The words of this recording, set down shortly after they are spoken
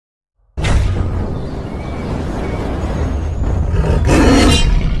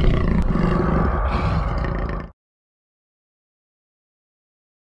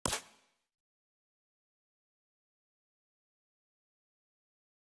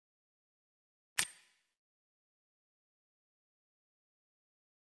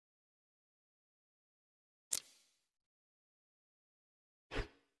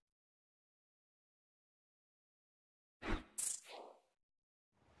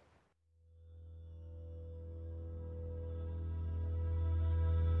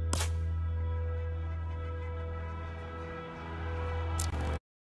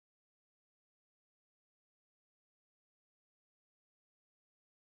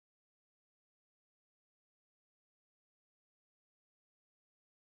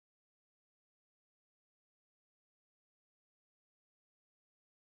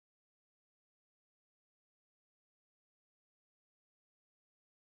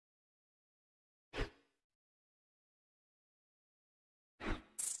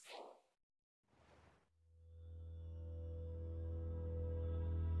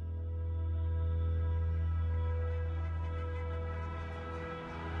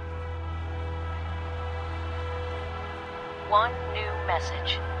one new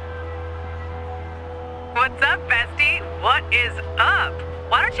message. What's up, bestie? What is up?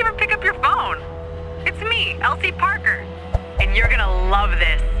 Why don't you ever pick up your phone? It's me, Elsie Parker. And you're gonna love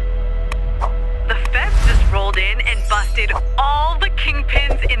this. The feds just rolled in and busted all the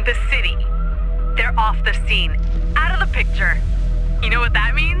kingpins in the city. They're off the scene, out of the picture. You know what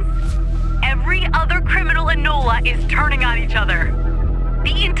that means? Every other criminal in NOLA is turning on each other.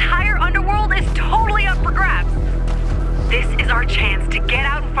 The entire underworld is totally up for grabs. This is our chance to get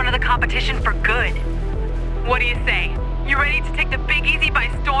out in front of the competition for good. What do you say? You ready to take the Big Easy by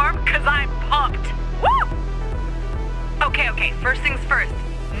storm? 'Cause I'm pumped. Woo! Okay, first things first.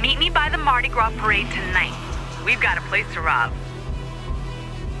 Meet me by the Mardi Gras parade tonight. We've got a place to rob.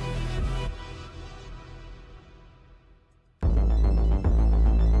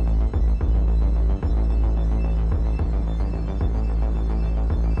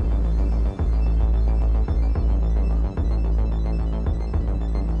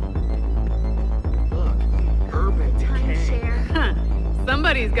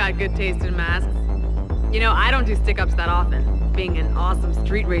 Somebody's got good taste in masks. You know, I don't do stick-ups that often, being an awesome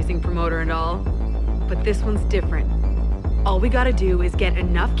street racing promoter and all. But this one's different. All we gotta do is get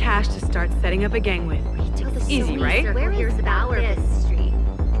enough cash to start setting up a gang with. Easy, right? Where is about this street?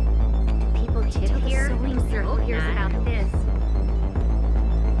 People tip here? Circle here's about this.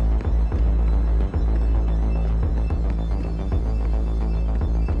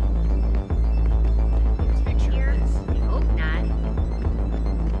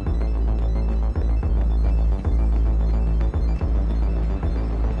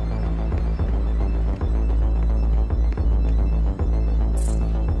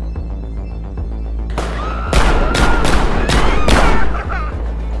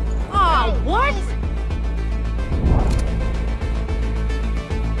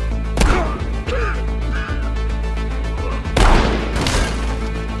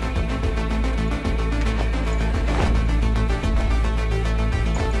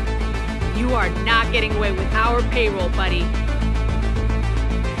 You are not getting away with our payroll, buddy. Here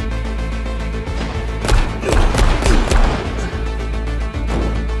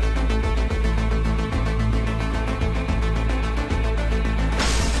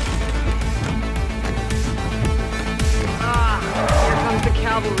comes the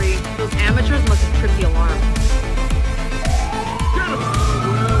cavalry. Those amateurs must have tripped the alarm.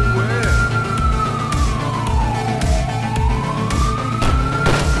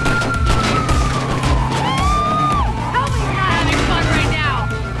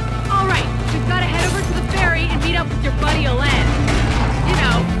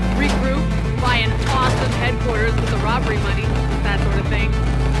 Headquarters with the robbery money, that sort of thing.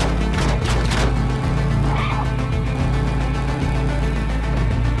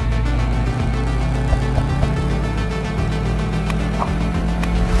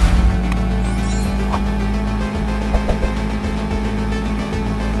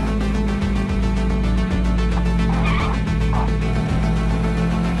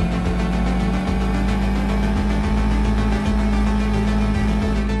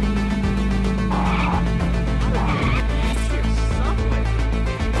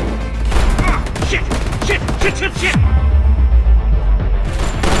 Shit!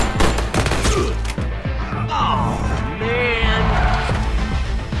 Oh, man.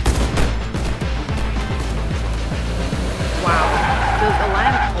 Wow. Does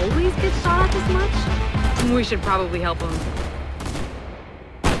Alan always get shot at this much? We should probably help him.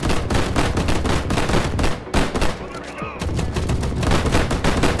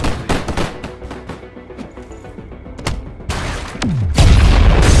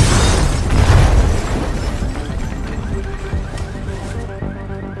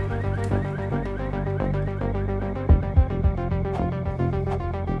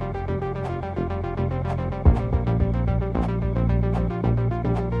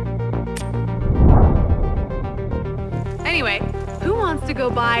 Anyway, who wants to go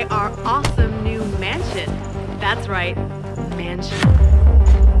buy our awesome new mansion? That's right, mansion.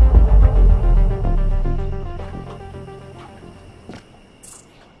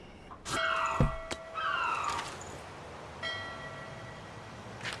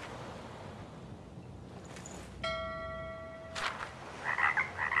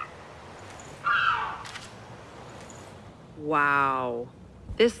 Wow,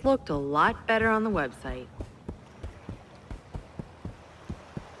 this looked a lot better on the website.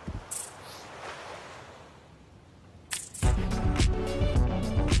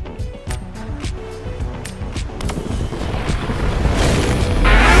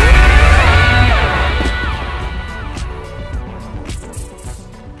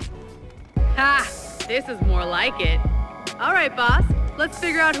 Ha! This is more like it. All right, boss. Let's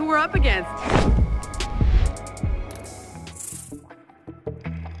figure out who we're up against.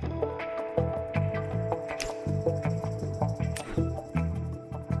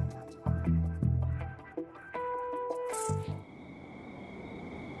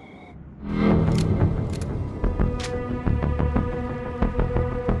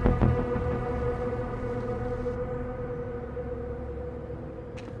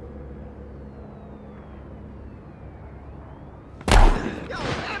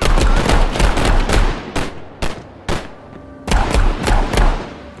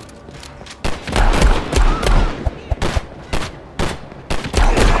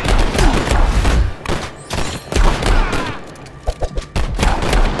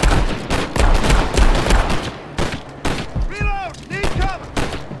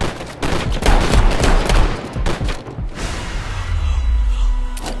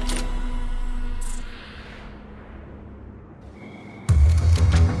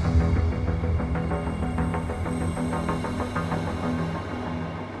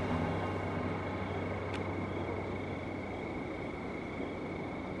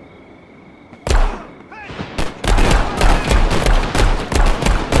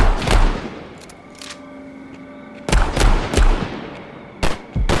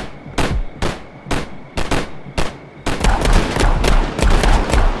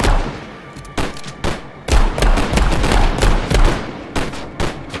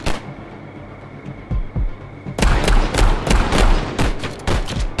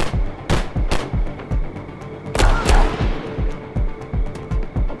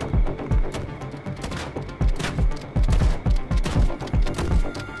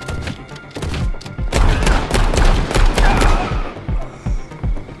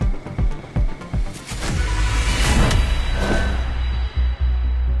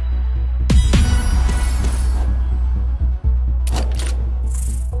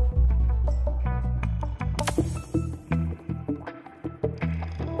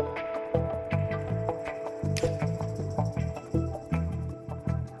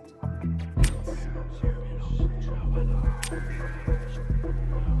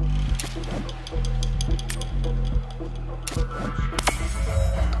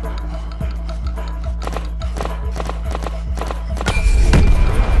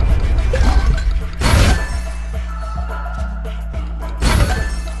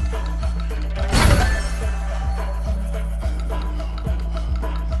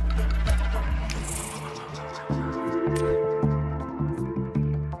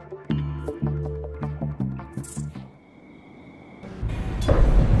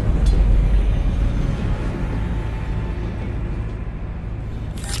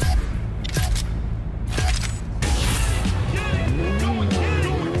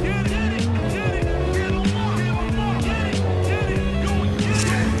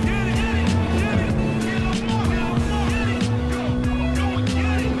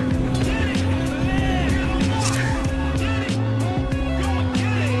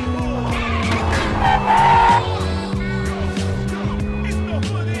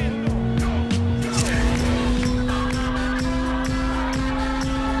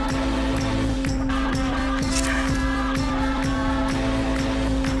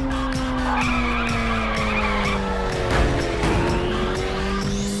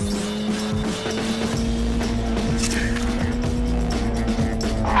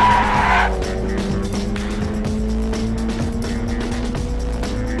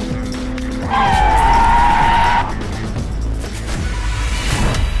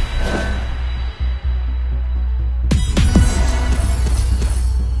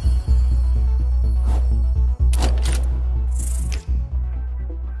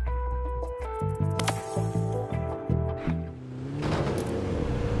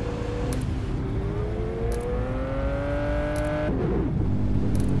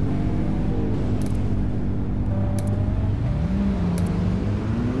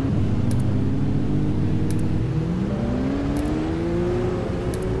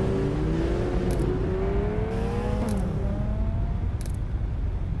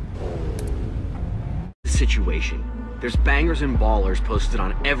 Situation. There's bangers and ballers posted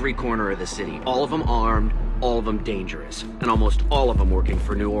on every corner of the city, all of them armed, all of them dangerous, and almost all of them working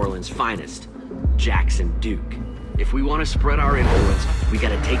for New Orleans' finest, Jackson Duke. If we want to spread our influence, we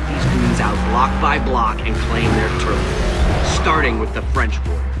gotta take these goons out block by block and claim their turf, starting with the French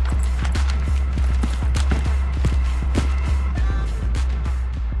border.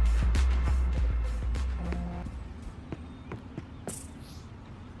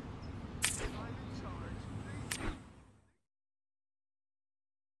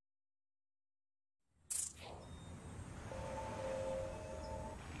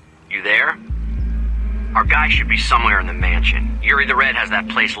 there? Our guy should be somewhere in the mansion. Yuri the Red has that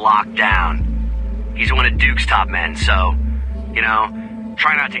place locked down. He's one of Duke's top men, so, you know,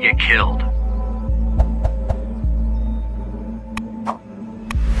 try not to get killed.